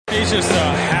He's just a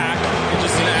hack.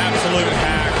 He's just an absolute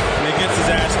hack. And he gets his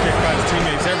ass kicked by his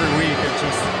teammates every week. It's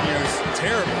just, it's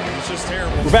terrible. It's just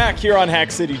terrible. We're back here on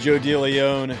Hack City. Joe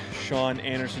DeLeone, Sean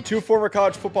Anderson, two former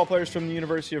college football players from the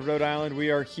University of Rhode Island. We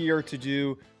are here to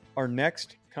do our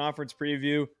next conference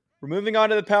preview. We're moving on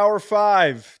to the Power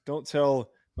Five. Don't tell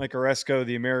Mike Oresco,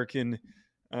 the American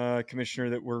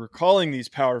commissioner, that we're calling these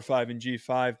Power Five and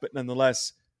G5, but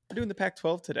nonetheless, we're doing the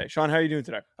Pac-12 today. Sean, how are you doing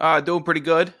today? Doing pretty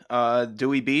good.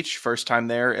 Dewey Beach, first time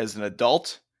there as an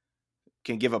adult.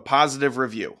 Can give a positive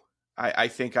review. I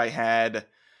think I had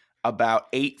about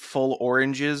 8 full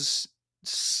oranges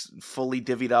fully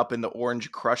divvied up in the orange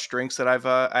crush drinks that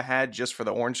I had just for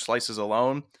the orange slices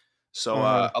alone. So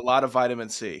a lot of vitamin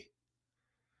C.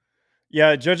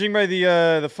 Yeah, judging by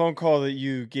the phone call that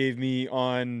you gave me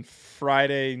on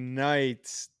Friday night,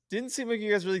 didn't seem like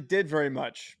you guys really did very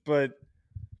much, but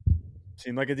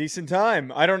seemed like a decent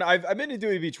time. I've been to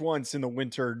Dewey Beach once in the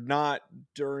winter, not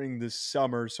during the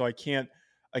summer, so I can't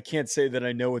say that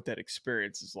I know what that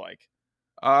experience is like.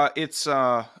 It's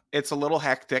a little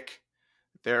hectic.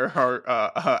 There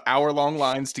are hour-long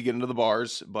lines to get into the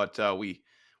bars, but we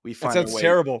find that sounds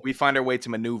terrible. We find our way to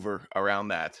maneuver around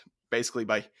that, basically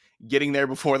by getting there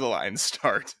before the lines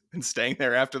start and staying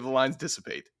there after the lines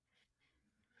dissipate.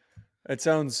 That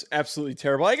sounds absolutely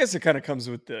terrible. I guess it kind of comes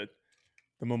with the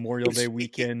Memorial Day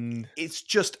weekend. It's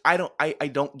just I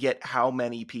don't get how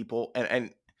many people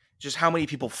and just how many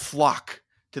people flock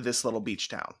to this little beach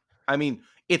town. I mean,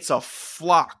 it's a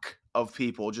flock of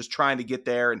people just trying to get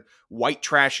there and white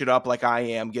trash it up like I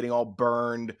am, getting all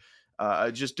burned,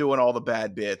 just doing all the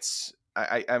bad bits.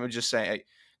 I'm just saying,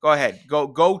 go ahead,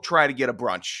 go try to get a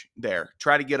brunch there.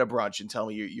 Try to get a brunch and tell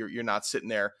me you're not sitting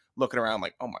there looking around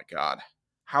like, oh my God,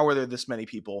 how are there this many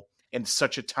people in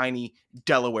such a tiny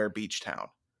Delaware beach town?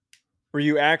 Were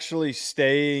you actually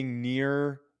staying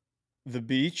near the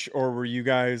beach, or were you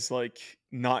guys like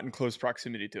not in close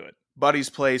proximity to it? Buddy's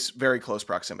place, very close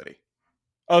proximity.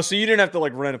 Oh, so you didn't have to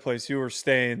like rent a place. You were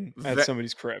staying at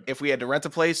somebody's crib. If we had to rent a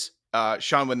place,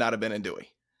 Sean would not have been in Dewey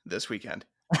this weekend.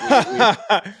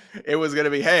 It was going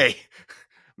to be, hey,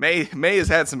 May has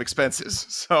had some expenses.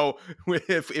 So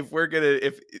if we're going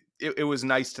to, it was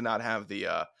nice to not have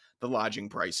the lodging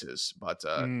prices, but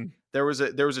there was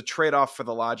a trade-off for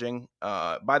the lodging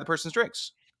by the person's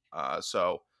drinks.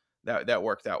 So that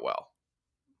worked out well.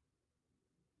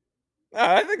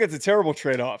 I think it's a terrible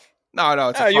trade-off. No,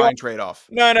 it's a fine trade-off.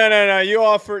 No. You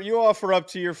offer up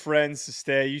to your friends to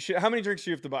stay. You should. How many drinks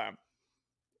do you have to buy them?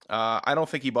 I don't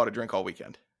think he bought a drink all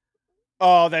weekend.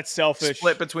 Oh, that's selfish.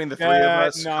 Split between the three of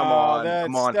us. No,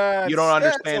 come on. You don't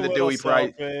understand the Dewey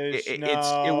price.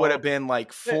 It would have been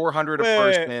like $400 a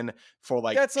person for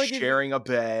like sharing a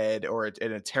bed or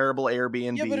in a terrible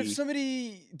Airbnb. Yeah, but if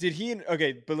somebody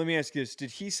but let me ask you this: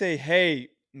 did he say, "Hey,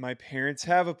 my parents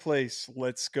have a place.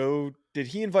 Let's go"? Did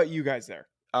he invite you guys there?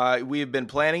 We have been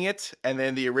planning it, and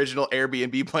then the original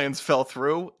Airbnb plans fell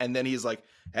through, and then he's like,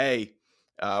 "Hey,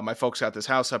 my folks got this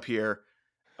house up here.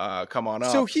 Come on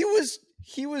up." So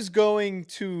he was going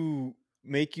to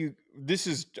make you.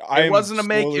 It wasn't a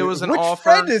make. It was an offer. Which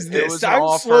friend is this?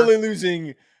 I'm slowly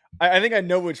losing. I think I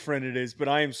know which friend it is, but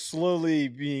I am slowly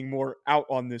being more out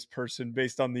on this person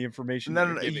based on the information.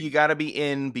 No, you got to be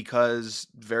in because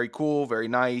very cool, very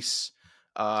nice.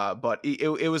 But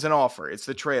it was an offer. It's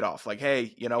the trade-off. Like,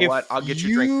 hey, you know what? I'll get you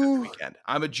a drink for the weekend.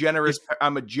 I'm a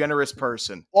generous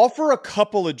person. Offer a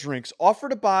couple of drinks. Offer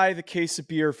to buy the case of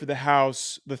beer for the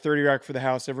house, the 30 rack for the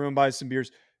house. Everyone buys some beers.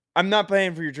 I'm not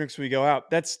paying for your drinks when we go out.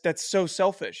 That's so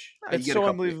selfish. That's so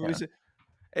unbelievable.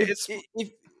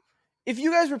 If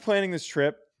you guys were planning this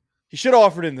trip, you should have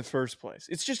offered it in the first place.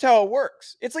 It's just how it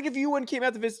works. It's like if you went and came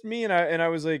out to visit me and I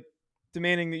was like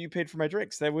demanding that you paid for my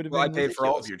drinks. That would have been ridiculous. I paid for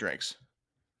all of your drinks.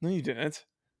 No, you didn't.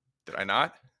 Did I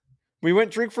not? We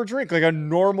went drink for drink, like a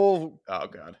normal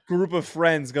group of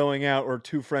friends going out or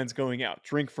two friends going out,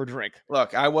 drink for drink.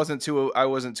 Look, I wasn't too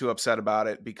upset about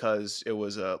it because it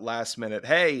was a last minute.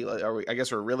 Hey, I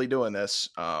guess we're really doing this.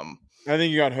 I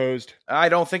think you got hosed. I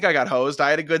don't think I got hosed. I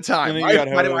had a good time.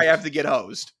 Why do I have to get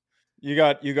hosed? You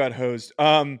got hosed.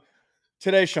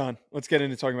 Today, Sean, let's get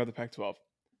into talking about the Pac-12.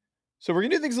 So we're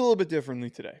gonna do things a little bit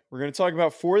differently today. We're gonna talk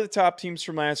about 4 of the top teams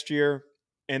from last year.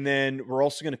 And then we're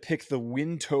also going to pick the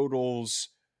win totals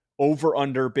over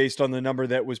under based on the number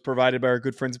that was provided by our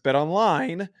good friends Bet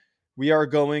Online. We are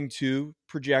going to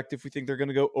project if we think they're going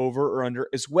to go over or under,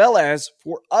 as well as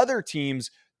for other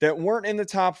teams that weren't in the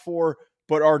top 4,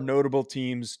 but are notable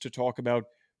teams to talk about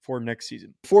for next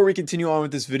season. Before we continue on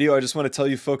with this video, I just want to tell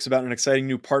you folks about an exciting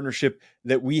new partnership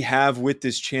that we have with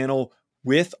this channel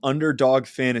with Underdog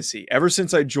Fantasy. Ever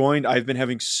since I joined, I've been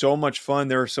having so much fun.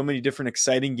 There are so many different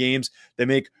exciting games that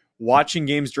make watching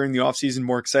games during the offseason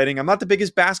more exciting. I'm not the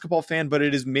biggest basketball fan, but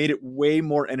it has made it way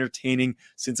more entertaining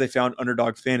since I found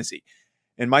Underdog Fantasy.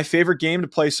 And my favorite game to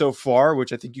play so far,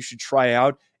 which I think you should try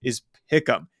out, is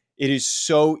Pick'em. It is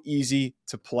so easy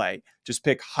to play. Just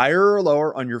pick higher or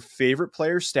lower on your favorite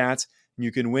player's stats, and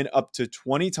you can win up to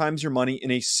 20 times your money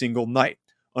in a single night.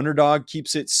 Underdog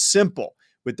keeps it simple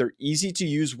with their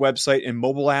easy-to-use website and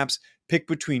mobile apps. Pick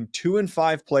between 2 and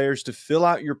 5 players to fill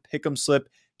out your Pick'em slip,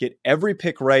 get every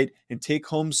pick right, and take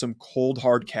home some cold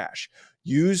hard cash.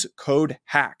 Use code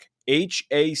HACK,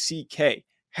 H-A-C-K,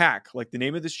 HACK, like the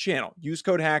name of this channel. Use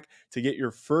code HACK to get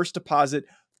your first deposit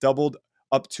doubled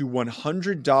up to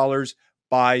 $100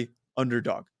 by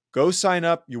Underdog. Go sign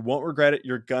up. You won't regret it.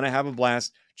 You're going to have a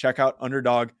blast. Check out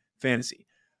Underdog Fantasy.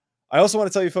 I also want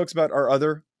to tell you folks about our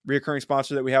other recurring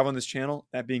sponsor that we have on this channel,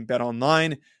 that being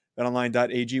BetOnline,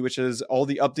 betonline.ag, which has all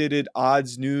the updated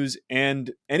odds, news,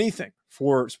 and anything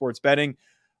for sports betting.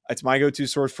 It's my go-to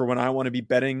source for when I want to be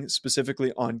betting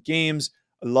specifically on games.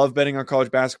 I love betting on college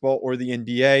basketball or the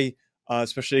NBA,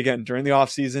 especially, again, during the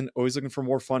offseason. Always looking for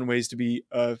more fun ways to be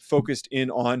focused in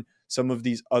on some of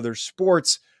these other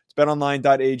sports. It's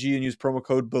betonline.ag and use promo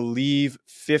code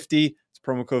BELIEVE50. It's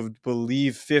promo code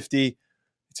BELIEVE50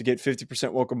 to get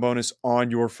 50% welcome bonus on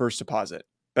your first deposit.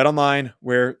 BetOnline,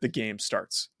 where the game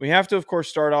starts. We have to, of course,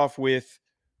 start off with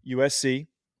USC,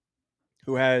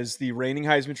 who has the reigning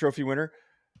Heisman Trophy winner,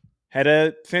 had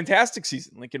a fantastic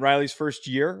season. Lincoln Riley's first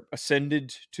year,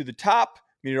 ascended to the top,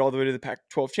 made it all the way to the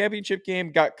Pac-12 championship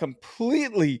game, got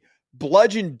completely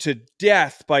bludgeoned to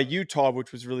death by Utah,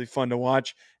 which was really fun to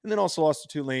watch, and then also lost to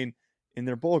Tulane in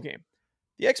their bowl game.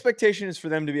 The expectation is for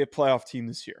them to be a playoff team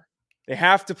this year. They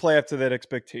have to play up to that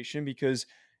expectation because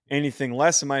anything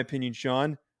less, in my opinion,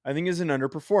 Sean, I think is an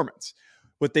underperformance.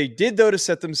 What they did, though, to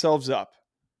set themselves up,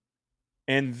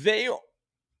 and they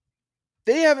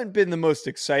haven't been the most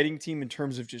exciting team in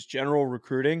terms of just general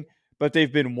recruiting, but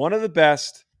they've been one of the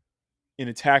best in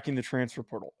attacking the transfer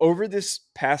portal. Over this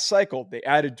past cycle, they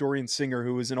added Dorian Singer,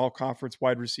 who was an all-conference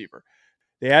wide receiver.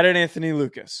 They added Anthony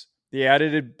Lucas. They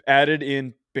added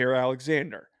in Bear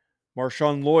Alexander.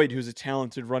 Marshawn Lloyd, who's a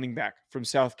talented running back from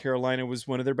South Carolina, was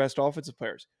one of their best offensive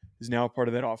players, is now a part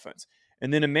of that offense.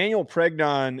 And then Emmanuel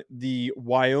Pregnon, the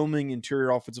Wyoming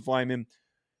interior offensive lineman,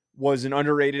 was an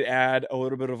underrated ad, a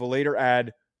little bit of a later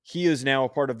ad. He is now a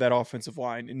part of that offensive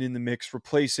line and in the mix,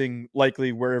 replacing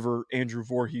likely wherever Andrew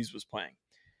Voorhees was playing.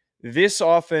 This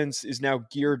offense is now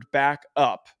geared back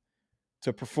up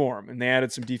to perform, and they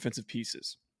added some defensive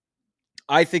pieces.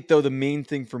 I think, though, the main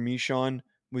thing for me, Sean,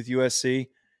 with USC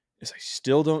is I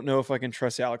still don't know if I can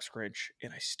trust Alex Grinch,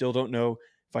 and I still don't know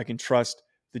if I can trust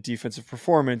the defensive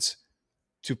performance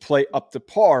to play up to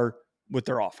par with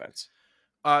their offense.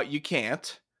 You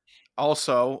can't.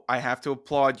 Also, I have to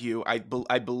applaud you. I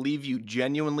believe you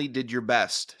genuinely did your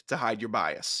best to hide your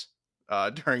bias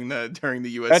during the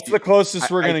USC. That's the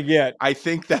closest we're going to get. I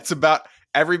think that's about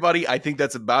everybody. I think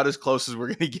that's about as close as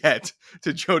we're going to get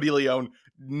to Joe DeLeone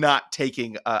not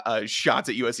taking shots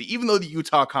at USC, even though the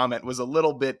Utah comment was a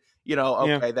little bit,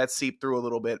 that seeped through a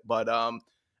little bit. But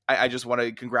I just want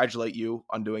to congratulate you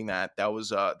on doing that. That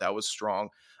was strong.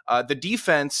 The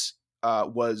defense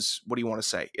was, what do you want to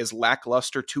say? Is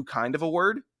lackluster too kind of a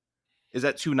word? Is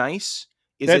that too nice?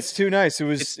 That's too nice. It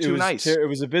was nice. It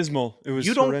was abysmal. It was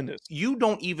horrendous. You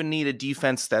don't even need a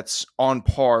defense that's on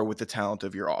par with the talent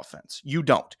of your offense. You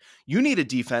don't. You need a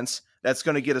defense that's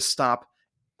going to get a stop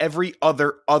every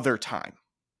other time.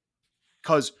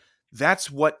 Because that's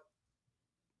what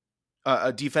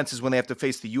defenses, when they have to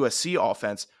face the USC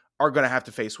offense, are going to have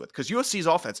to face with. Because USC's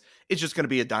offense is just going to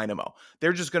be a dynamo.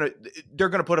 They're going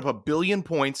to put up 1 billion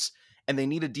points, and they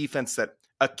need a defense that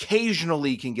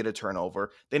occasionally can get a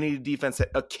turnover. They need a defense that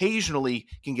occasionally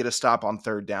can get a stop on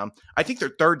third down. I think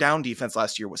their third down defense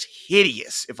last year was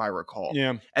hideous, if I recall.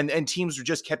 Yeah. And teams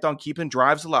just kept on keeping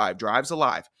drives alive,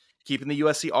 keeping the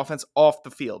USC offense off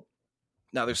the field.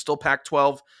 Now, there's still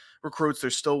Pac-12 recruits.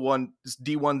 There's still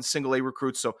D1 single A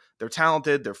recruits. So they're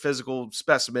talented. They're physical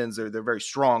specimens. They're very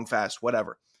strong, fast,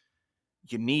 whatever.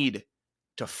 You need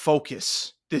to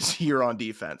focus this year on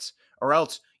defense, or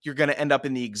else you're going to end up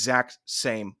in the exact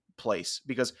same place.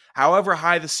 Because however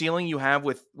high the ceiling you have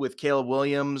with Caleb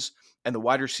Williams and the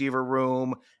wide receiver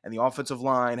room and the offensive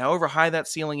line, however high that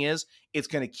ceiling is, it's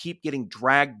going to keep getting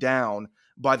dragged down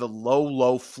by the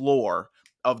low floor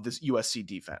of this USC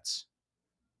defense.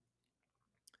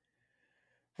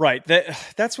 Right.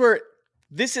 That's where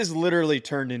this is literally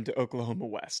turned into Oklahoma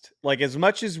West. Like, as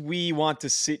much as we want to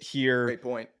sit here Great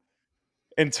point.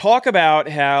 and talk about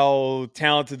how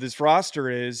talented this roster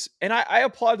is. And I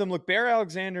applaud them. Look, Bear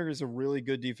Alexander is a really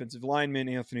good defensive lineman.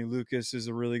 Anthony Lucas is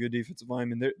a really good defensive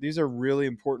lineman. These are really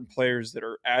important players that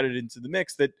are added into the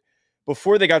mix that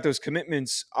before they got those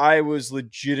commitments, I was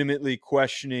legitimately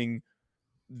questioning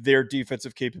their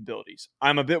defensive capabilities.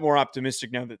 I'm a bit more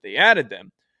optimistic now that they added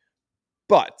them.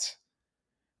 But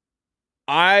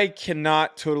I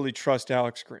cannot totally trust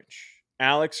Alex Grinch.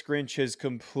 Alex Grinch has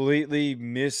completely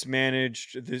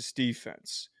mismanaged this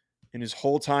defense. And his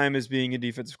whole time as being a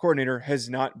defensive coordinator has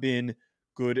not been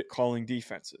good at calling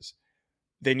defenses.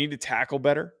 They need to tackle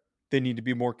better. They need to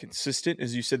be more consistent.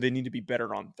 As you said, they need to be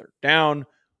better on third down.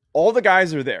 All the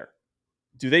guys are there.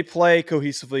 Do they play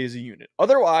cohesively as a unit?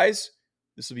 Otherwise,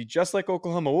 this will be just like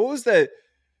Oklahoma. What was that?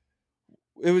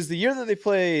 It was the year that they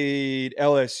played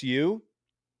LSU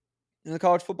in the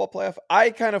college football playoff. I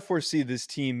kind of foresee this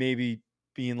team maybe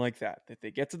being like that they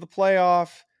get to the playoff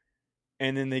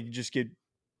and then they just get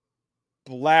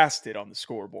blasted on the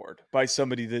scoreboard by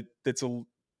somebody that's going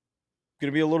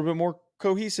to be a little bit more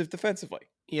cohesive defensively.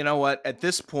 You know what? At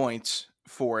this point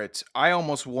for it, I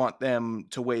almost want them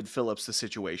to Wade Phillips the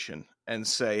situation and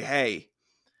say, hey,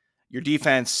 your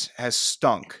defense has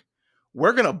stunk.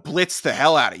 We're going to blitz the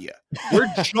hell out of you.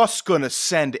 We're just going to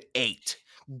send 8.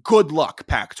 Good luck,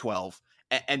 Pac-12.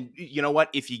 And you know what?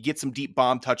 If you get some deep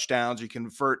bomb touchdowns, you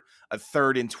convert a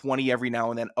 3rd and 20 every now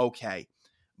and then, okay.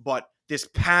 But this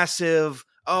passive,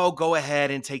 go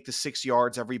ahead and take the 6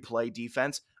 yards every play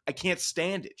defense, I can't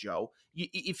stand it, Joe.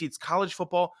 If it's college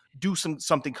football, do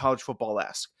something college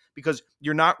football-esque because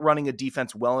you're not running a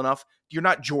defense well enough. You're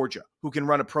not Georgia, who can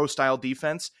run a pro-style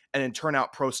defense and then turn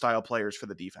out pro-style players for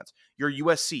the defense. You're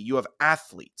USC. You have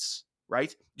athletes,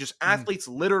 right? Just athletes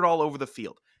littered all over the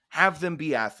field. Have them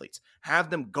be athletes. Have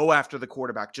them go after the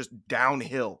quarterback just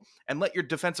downhill and let your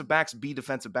defensive backs be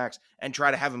defensive backs and try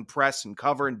to have them press and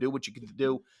cover and do what you can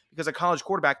do. Because a college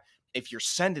quarterback, if you're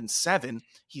sending 7,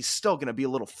 he's still going to be a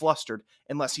little flustered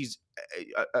unless he's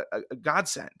a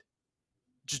godsend.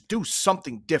 Just do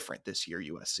something different this year,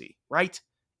 USC, right?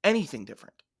 Anything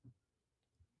different.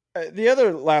 The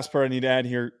other last part I need to add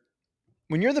here,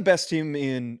 when you're the best team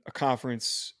in a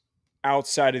conference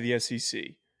outside of the SEC,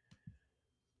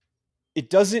 it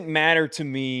doesn't matter to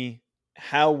me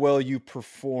how well you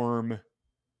perform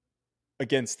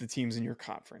against the teams in your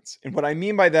conference. And what I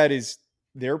mean by that is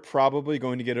they're probably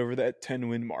going to get over that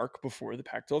 10-win mark before the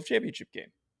Pac-12 championship game.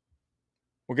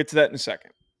 We'll get to that in a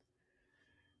second.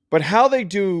 But how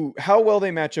well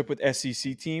they match up with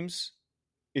SEC teams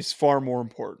is far more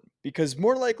important because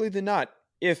more likely than not,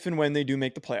 if and when they do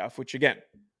make the playoff, which again,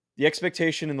 the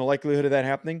expectation and the likelihood of that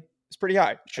happening is pretty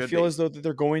high. I feel as though that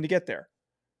they're going to get there.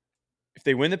 If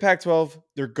they win the Pac-12,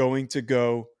 they're going to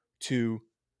go to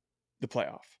the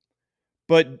playoff.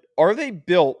 But are they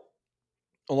built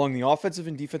along the offensive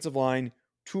and defensive line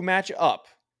to match up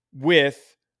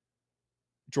with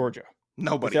Georgia?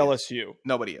 Nobody. With LSU.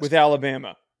 Nobody is. With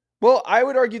Alabama. Well, I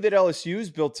would argue that LSU is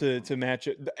built to match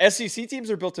it. The SEC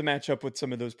teams are built to match up with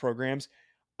some of those programs.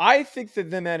 I think that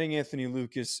them adding Anthony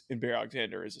Lucas and Bear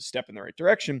Alexander is a step in the right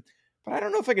direction. But I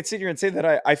don't know if I could sit here and say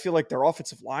that I feel like their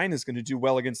offensive line is going to do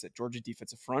well against the Georgia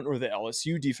defensive front or the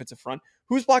LSU defensive front.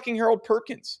 Who's blocking Harold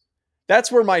Perkins?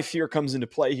 That's where my fear comes into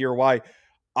play here, why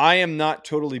I am not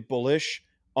totally bullish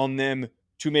on them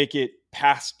to make it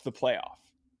past the playoff.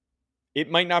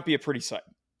 It might not be a pretty sight.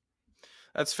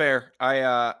 That's fair.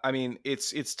 I mean,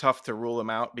 it's tough to rule them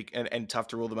out and tough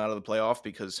to rule them out of the playoff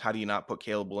because how do you not put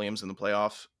Caleb Williams in the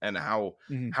playoff? And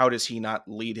how does he not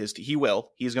lead his team? He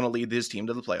will. He's going to lead his team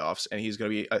to the playoffs, and he's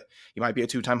going to be. He might be a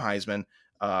 2-time Heisman.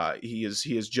 He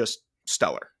is just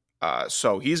stellar.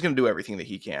 So he's going to do everything that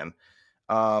he can.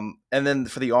 And then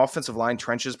for the offensive line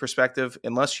trenches perspective,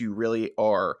 unless you really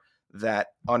are that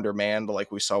undermanned, like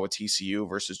we saw with TCU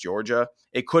versus Georgia,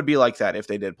 it could be like that if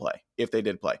they did play.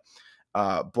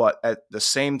 But at the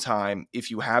same time,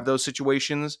 if you have those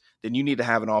situations, then you need to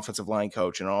have an offensive line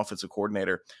coach and an offensive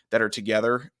coordinator that are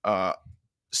together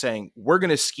saying, we're going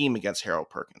to scheme against Harold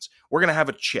Perkins. We're going to have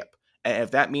a chip. And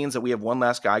if that means that we have one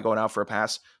last guy going out for a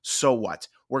pass, so what?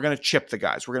 We're going to chip the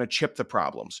guys. We're going to chip the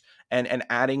problems. And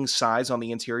adding size on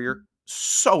the interior,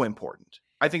 so important.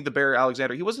 I think the Bear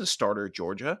Alexander, he wasn't a starter at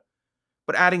Georgia,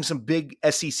 but adding some big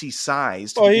SEC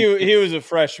size. Well, he was a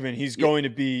freshman. He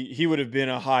would have been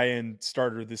a high-end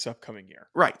starter this upcoming year.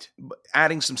 Right. But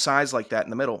adding some size like that in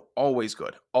the middle, always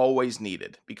good, always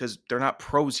needed because they're not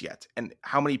pros yet. And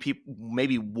how many people,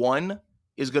 maybe one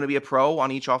is going to be a pro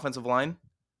on each offensive line?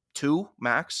 2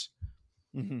 max.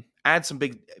 Mm-hmm. Add some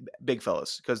big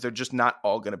fellas because they're just not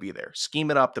all going to be there.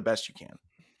 Scheme it up the best you can.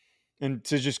 And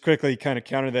to just quickly kind of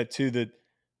counter that too, that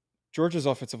Georgia's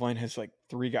offensive line has like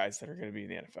 3 guys that are going to be in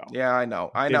the NFL. Yeah, I know.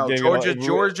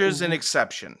 Georgia's an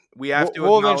exception. We have to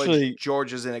acknowledge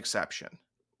Georgia's an exception.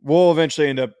 We'll eventually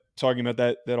end up talking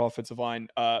about that offensive line.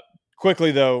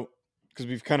 Quickly though, because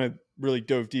we've kind of really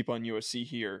dove deep on USC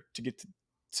here to get to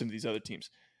some of these other teams.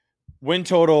 Win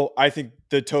total, I think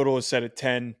the total is set at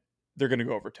 10. They're going to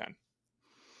go over 10.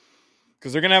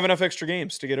 Because they're going to have enough extra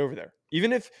games to get over there.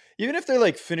 Even if they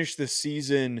like finish the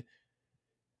season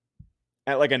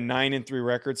at like a 9-3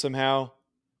 record somehow,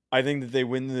 I think that they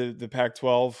win the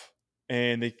Pac-12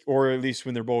 and or at least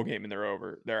win their bowl game and they're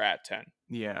over. They're at 10.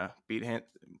 Yeah, beat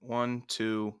 1,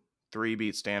 2, 3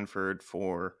 beat Stanford,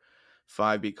 4,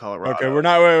 5 beat Colorado. Okay, we're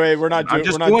not. Wait. We're not. I'm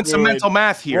just doing some mental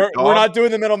math here. We're not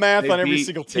doing the mental math on every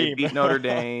single team. They beat Notre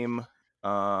Dame.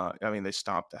 They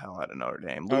stomped the hell out of Notre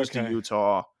Dame. Lose to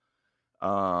Utah.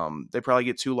 They probably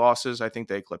get 2 losses. I think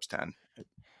they eclipse 10.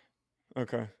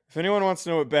 Okay. If anyone wants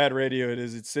to know what bad radio it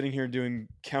is, it's sitting here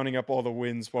counting up all the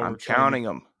wins while we're counting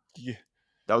them. Yeah.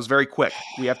 That was very quick.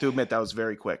 We have to admit that was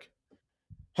very quick.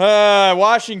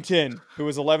 Washington, who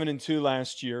was 11-2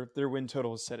 last year, their win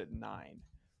total is set at 9.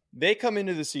 They come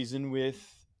into the season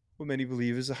with what many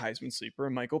believe is a Heisman sleeper,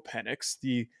 Michael Penix,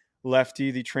 the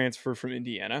lefty, the transfer from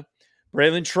Indiana.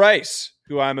 Braylon Trice,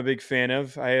 who I'm a big fan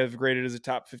of. I have graded as a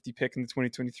top 50 pick in the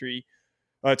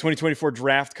 2024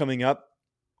 draft coming up.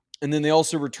 And then they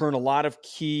also return a lot of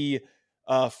key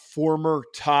former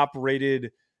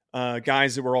top-rated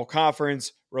guys that were all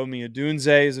conference. Romeo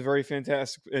Dunze is a very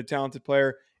fantastic, talented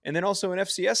player. And then also an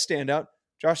FCS standout,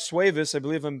 Josh Swavis, I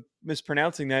believe I'm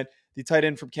mispronouncing that, the tight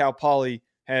end from Cal Poly,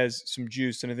 has some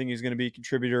juice, and I think he's going to be a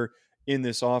contributor in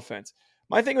this offense.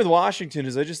 My thing with Washington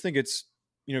is I just think it's,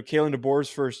 Kalen DeBoer's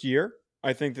first year.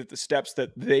 I think that the steps that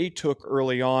they took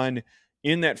early on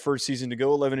in that first season to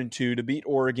go 11-2, to beat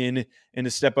Oregon, and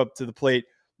to step up to the plate,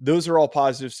 those are all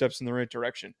positive steps in the right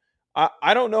direction.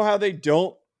 I don't know how they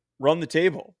don't run the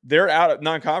table. Their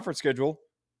non-conference schedule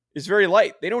is very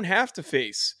light. They don't have to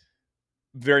face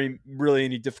really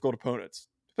any difficult opponents.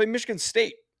 They play Michigan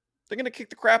State. They're going to kick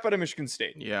the crap out of Michigan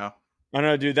State. Yeah. I don't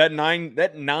know, dude. That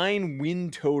nine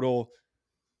win total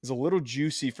is a little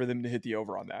juicy for them to hit the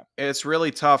over on that. It's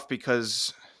really tough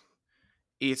because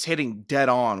it's hitting dead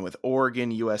on with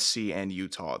Oregon, USC, and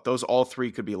Utah. Those all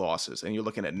 3 could be losses, and you're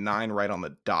looking at 9 right on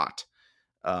the dot.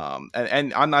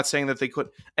 And I'm not saying that they could.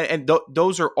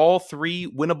 Those are all 3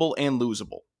 winnable and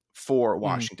losable for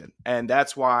Washington. And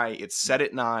that's why it's set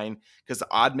at 9, because the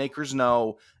odd makers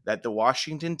know that the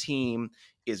Washington team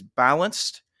is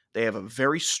balanced. They have a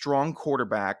very strong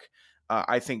quarterback.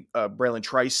 I think Braylon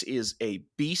Trice is a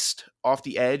beast off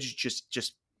the edge,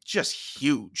 just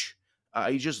huge.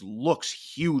 He just looks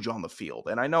huge on the field.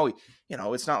 And I know,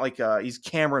 it's not like he's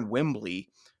Cameron Wembley,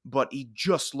 but he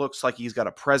just looks like he's got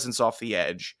a presence off the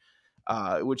edge,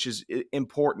 which is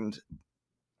important.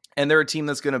 And they're a team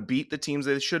that's going to beat the teams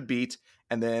they should beat.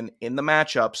 And then in the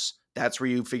matchups, that's where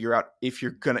you figure out if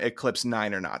you're going to eclipse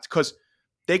 9 or not. Because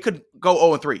they could go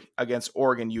 0-3 against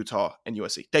Oregon, Utah, and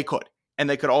USC. They could. And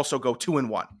they could also go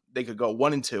 2-1. They could go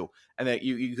 1-2, and then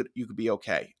you could be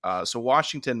okay. So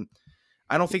Washington,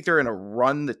 I don't think they're in a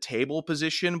run the table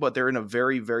position, but they're in a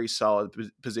very, very solid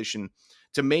position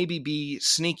to maybe be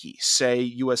sneaky.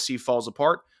 Say USC falls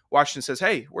apart, Washington says,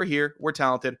 "Hey, we're here. We're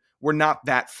talented. We're not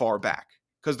that far back."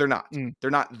 Because they're not.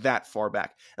 They're not that far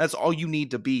back. And that's all you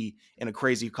need to be in a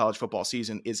crazy college football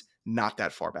season, is not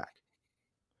that far back.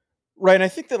 Right. And I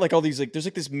think that like all these, like there's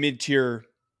like this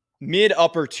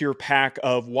mid-upper tier pack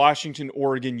of Washington,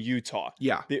 Oregon, Utah.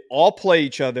 Yeah. They all play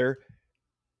each other.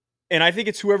 And I think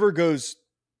it's whoever goes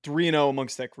 3-0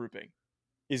 amongst that grouping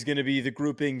is going to be the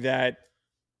grouping that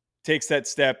takes that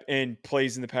step and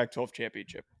plays in the Pac-12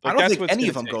 championship. Like, I don't think any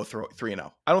of them go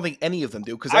 3-0. I don't think any of them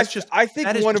do, because I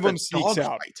think one of them sneaks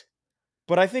out. Fight.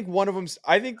 But I think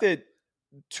I think that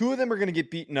 2 of them are going to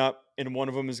get beaten up and one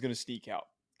of them is going to sneak out.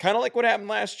 Kind of like what happened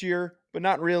last year, but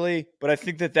not really. But I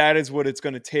think that is what it's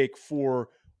going to take for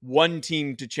one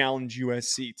team to challenge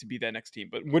USC to be that next team.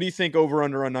 But what do you think over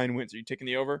under on 9 wins? Are you taking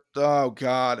the over? Oh,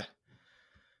 God.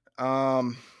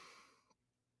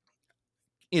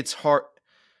 It's hard.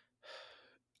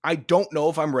 I don't know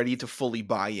if I'm ready to fully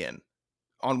buy in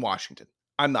on Washington.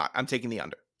 I'm not. I'm taking the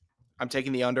under. I'm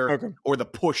taking the under or the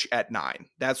push at 9.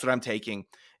 That's what I'm taking,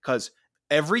 because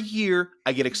every year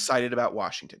I get excited about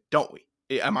Washington, don't we?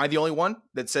 Am I the only one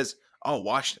that says, "Oh,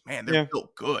 Washington, man, they're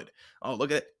built good. Oh,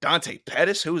 look at it. Dante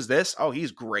Pettis. Who's this? Oh,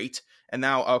 he's great." And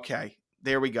now, okay,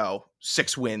 there we go.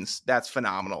 6 wins. That's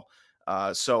phenomenal.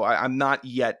 So I'm not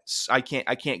yet. I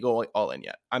can't go all in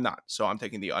yet. I'm not. So I'm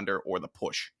taking the under or the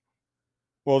push.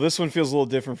 Well, this one feels a little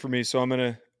different for me. So I'm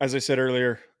going to, as I said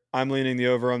earlier, I'm leaning the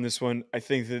over on this one. I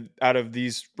think that out of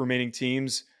these remaining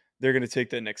teams, they're going to take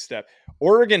that next step.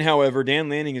 Oregon, however, Dan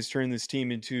Lanning has turned this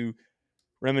team into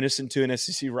reminiscent to an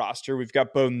SEC roster. We've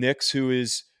got Bo Nix, who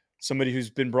is somebody who's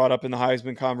been brought up in the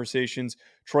Heisman conversations.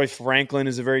 Troy Franklin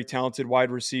is a very talented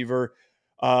wide receiver.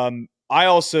 I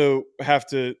also have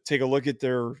to take a look at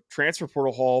their transfer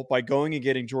portal haul by going and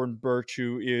getting Jordan Birch,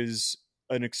 who is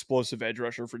an explosive edge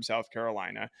rusher from South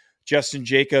Carolina. Justin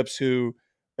Jacobs, who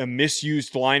a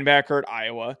misused linebacker at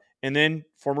Iowa. And then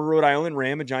former Rhode Island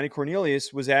Ram, Johnny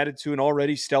Cornelius, was added to an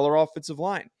already stellar offensive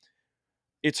line.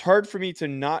 It's hard for me to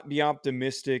not be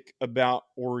optimistic about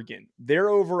Oregon. Their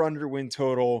over-under win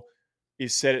total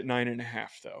is set at 9.5,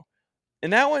 though.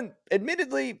 And that one,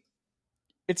 admittedly,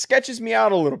 it sketches me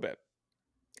out a little bit.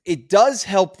 It does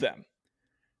help them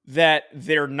that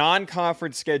their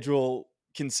non-conference schedule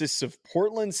consists of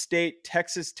Portland State,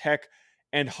 Texas Tech,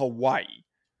 and Hawaii.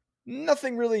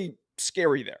 Nothing really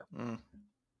scary there.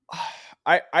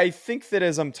 I think that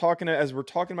as we're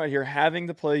talking about here, having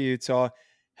to play Utah,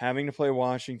 having to play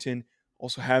Washington,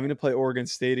 also having to play Oregon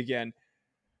State again,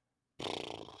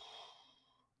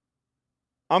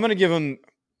 I'm gonna give them.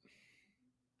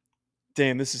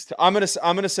 Damn, this is. I'm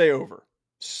gonna say over,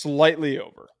 slightly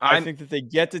over. I think that they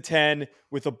get to 10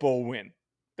 with a bowl win.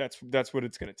 That's what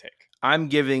it's gonna take. I'm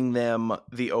giving them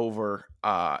the over,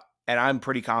 and I'm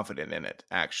pretty confident in it.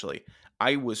 Actually,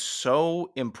 I was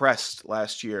so impressed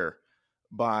last year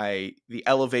by the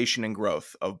elevation and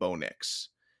growth of Bo Nix,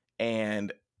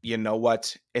 and you know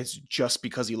what? It's just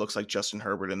because he looks like Justin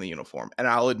Herbert in the uniform, and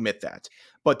I'll admit that.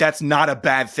 But that's not a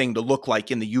bad thing to look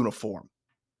like in the uniform.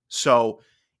 So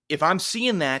if I'm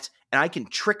seeing that and I can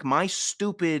trick my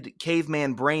stupid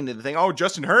caveman brain into thinking, oh,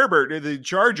 Justin Herbert, the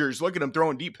Chargers, look at him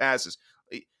throwing deep passes.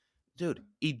 Dude,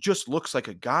 he just looks like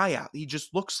a guy out. He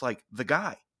just looks like the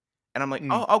guy. And I'm like,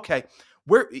 oh, okay.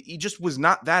 He just was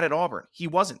not that at Auburn. He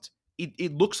wasn't.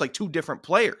 It looks like two different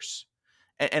players.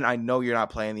 And I know you're not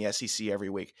playing the SEC every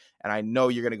week. And I know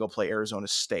you're going to go play Arizona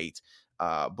State.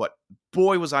 But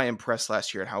boy, was I impressed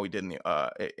last year at how he did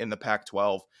in the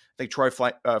Pac-12. I think Troy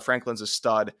Franklin's a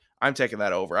stud. I'm taking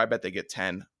that over. I bet they get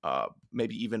 10,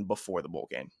 maybe even before the bowl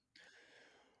game.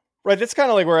 Right. That's kind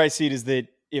of like where I see it, is that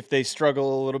if they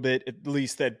struggle a little bit, at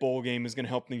least that bowl game is going to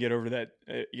help them get over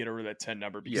that 10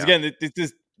 number. Because again,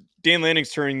 this Dan Lanning's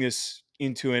turning this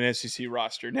into an SEC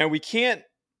roster. Now, we can't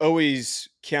always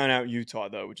count out Utah,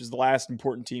 though, which is the last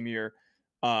important team here.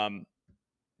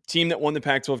 Team that won the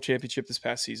Pac-12 championship this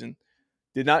past season,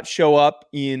 did not show up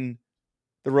in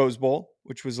the Rose Bowl,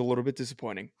 which was a little bit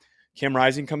disappointing. Cam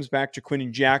Rising comes back.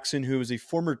 Jaquindon Jackson, who is a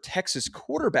former Texas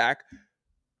quarterback,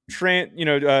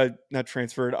 not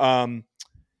transferred.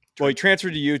 He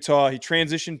transferred to Utah. He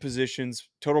transitioned positions.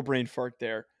 Total brain fart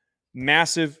there.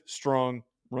 Massive, strong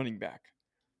running back.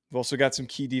 We've also got some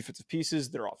key defensive pieces.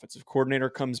 Their offensive coordinator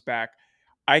comes back.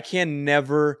 I can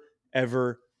never,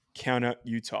 ever count out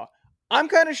Utah. I'm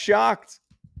kind of shocked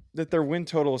that their win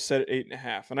total is set at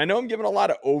 8.5. And I know I'm giving a lot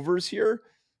of overs here.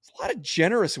 There's a lot of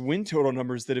generous win total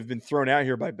numbers that have been thrown out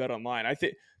here by BetOnline. I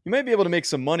think you might be able to make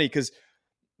some money, because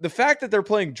the fact that they're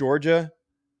playing Georgia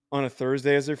on a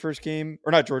Thursday as their first game,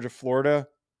 or not Georgia, Florida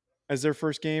as their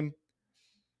first game.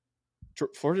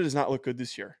 Florida does not look good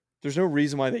this year. There's no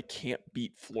reason why they can't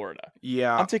beat Florida.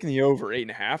 Yeah. I'm taking the over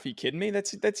 8.5. Are you kidding me?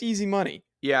 That's easy money.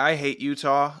 Yeah, I hate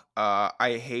Utah.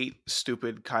 I hate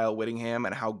stupid Kyle Whittingham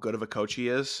and how good of a coach he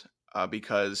is,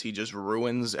 because he just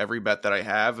ruins every bet that I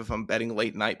have if I'm betting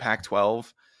late night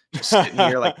Pac-12. Just sitting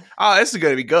here like, oh, this is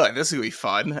going to be good. This is going to be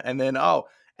fun. And then,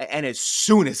 and as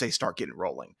soon as they start getting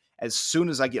rolling, as soon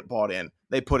as I get bought in,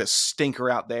 they put a stinker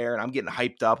out there, and I'm getting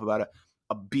hyped up about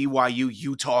a BYU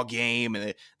Utah game,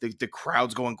 and the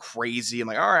crowd's going crazy. I'm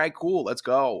like, all right, cool, let's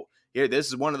go. Yeah, this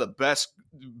is one of the best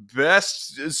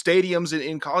stadiums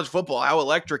in college football, how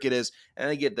electric it is. And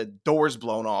they get the doors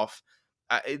blown off.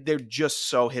 They're just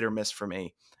so hit or miss for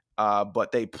me.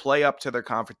 But they play up to their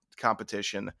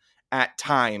competition at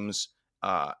times,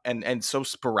 and so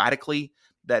sporadically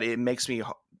that it makes me,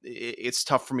 it's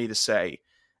tough for me to say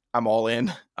I'm all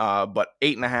in. But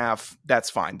 8.5, that's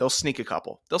fine. They'll sneak a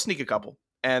couple.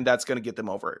 And that's going to get them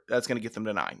over. That's going to get them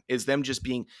to 9. Is them just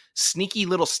being sneaky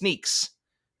little sneaks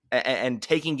and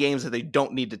taking games that they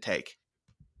don't need to take.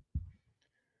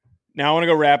 Now I want to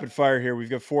go rapid fire here. We've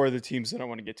got 4 other teams that I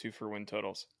want to get to for win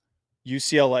totals.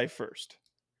 UCLA first.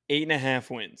 8.5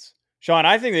 wins. Sean,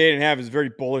 I think the 8.5 is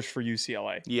very bullish for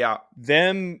UCLA. Yeah.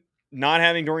 Them not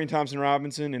having Dorian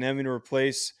Thompson-Robinson and having to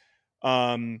replace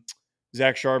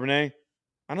Zach Charbonnet,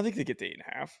 I don't think they get to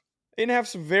 8.5. 8.5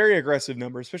 is a very aggressive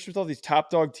number, especially with all these top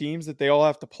dog teams that they all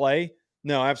have to play.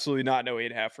 No, absolutely not. No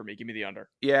 8.5 for me. Give me the under.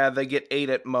 Yeah, they get 8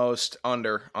 at most,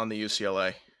 under on the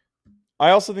UCLA. I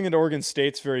also think that Oregon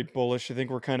State's very bullish. I think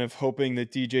we're kind of hoping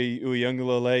that DJ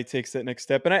Uiagalelei takes that next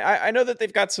step. And I know that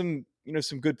they've got some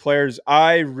good players.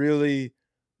 I really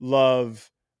love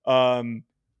Talise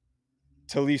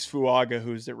Fuaga,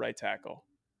 who's their right tackle.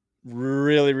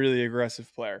 Really, really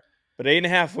aggressive player. But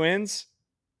 8.5 wins?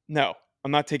 No,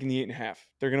 I'm not taking the 8.5.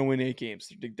 They're going to win 8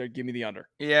 games. They're give me the under.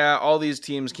 Yeah, all these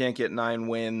teams can't get 9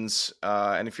 wins.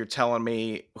 And if you're telling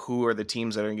me who are the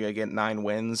teams that are going to get 9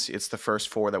 wins, it's the first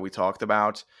 4 that we talked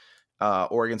about.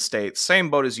 Oregon State, same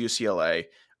boat as UCLA.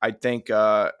 I think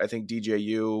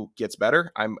DJU gets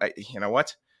better. You know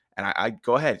what? And I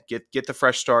go ahead, get the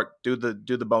fresh start. Do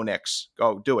the Bo Nix.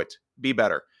 Go do it. Be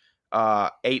better.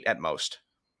 8 at most.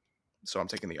 So I'm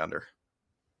taking the under.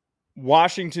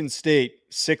 Washington State,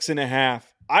 6.5.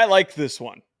 I like this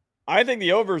one. I think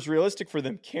the over is realistic for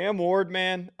them. Cam Ward,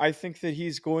 man, I think that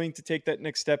he's going to take that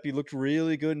next step. He looked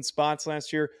really good in spots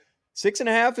last year.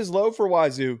 6.5 is low for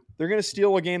Wazoo. They're going to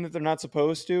steal a game that they're not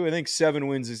supposed to. I think 7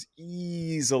 wins is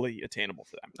easily attainable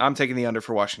for them. I'm taking the under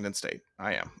for Washington State.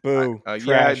 I am. Boo.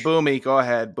 Yeah, boo me. Go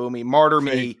ahead. Boo me. Martyr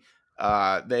me.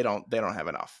 They don't have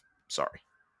enough. Sorry.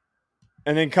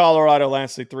 And then Colorado,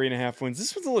 lastly, 3.5 wins.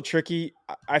 This one's a little tricky.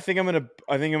 I think I'm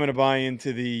gonna buy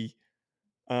into the.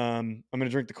 I'm gonna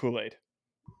drink the Kool-Aid.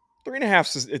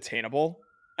 3.5 is attainable.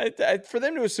 For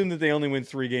them to assume that they only win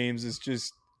 3 games is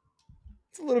just.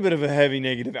 It's a little bit of a heavy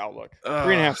negative outlook.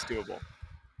 3.5 is doable.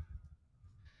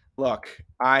 Look,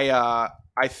 I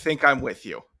think I'm with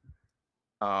you.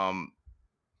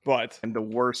 But and the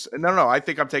worst. No. I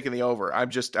think I'm taking the over. I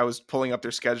was pulling up their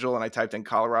schedule and I typed in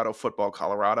Colorado football,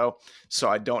 Colorado, so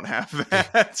I don't have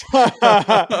that.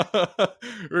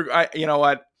 You know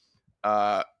what?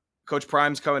 Coach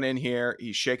Prime's coming in here.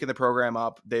 He's shaking the program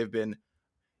up. They've been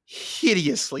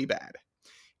hideously bad,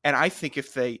 and I think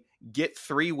if they get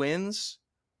 3 wins,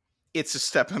 it's a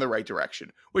step in the right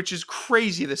direction. Which is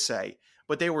crazy to say,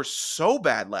 but they were so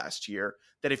bad last year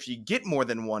that if you get more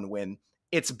than 1 win,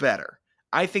 it's better.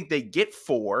 I think they get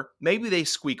 4. Maybe they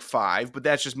squeak 5, but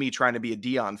that's just me trying to be a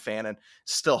Deion fan and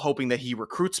still hoping that he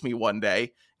recruits me one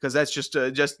day, because that's just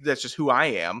who I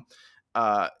am.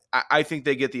 I think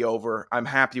they get the over. I'm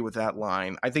happy with that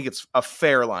line. I think it's a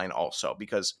fair line also,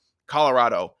 because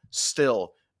Colorado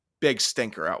still big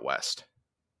stinker out west.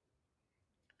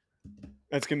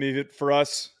 That's going to be it for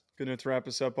us. Going to wrap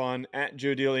us up on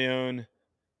 @Joe DeLeone,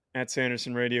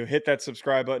 @Sanderson Radio. Hit that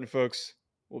subscribe button, folks.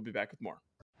 We'll be back with more.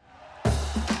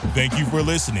 Thank you for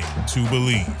listening to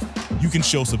Believe. You can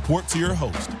show support to your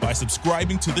host by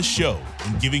subscribing to the show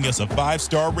and giving us a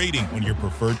 5-star rating on your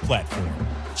preferred platform.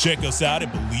 Check us out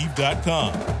at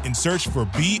Believe.com and search for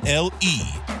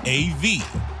BLEAV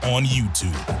on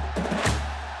YouTube.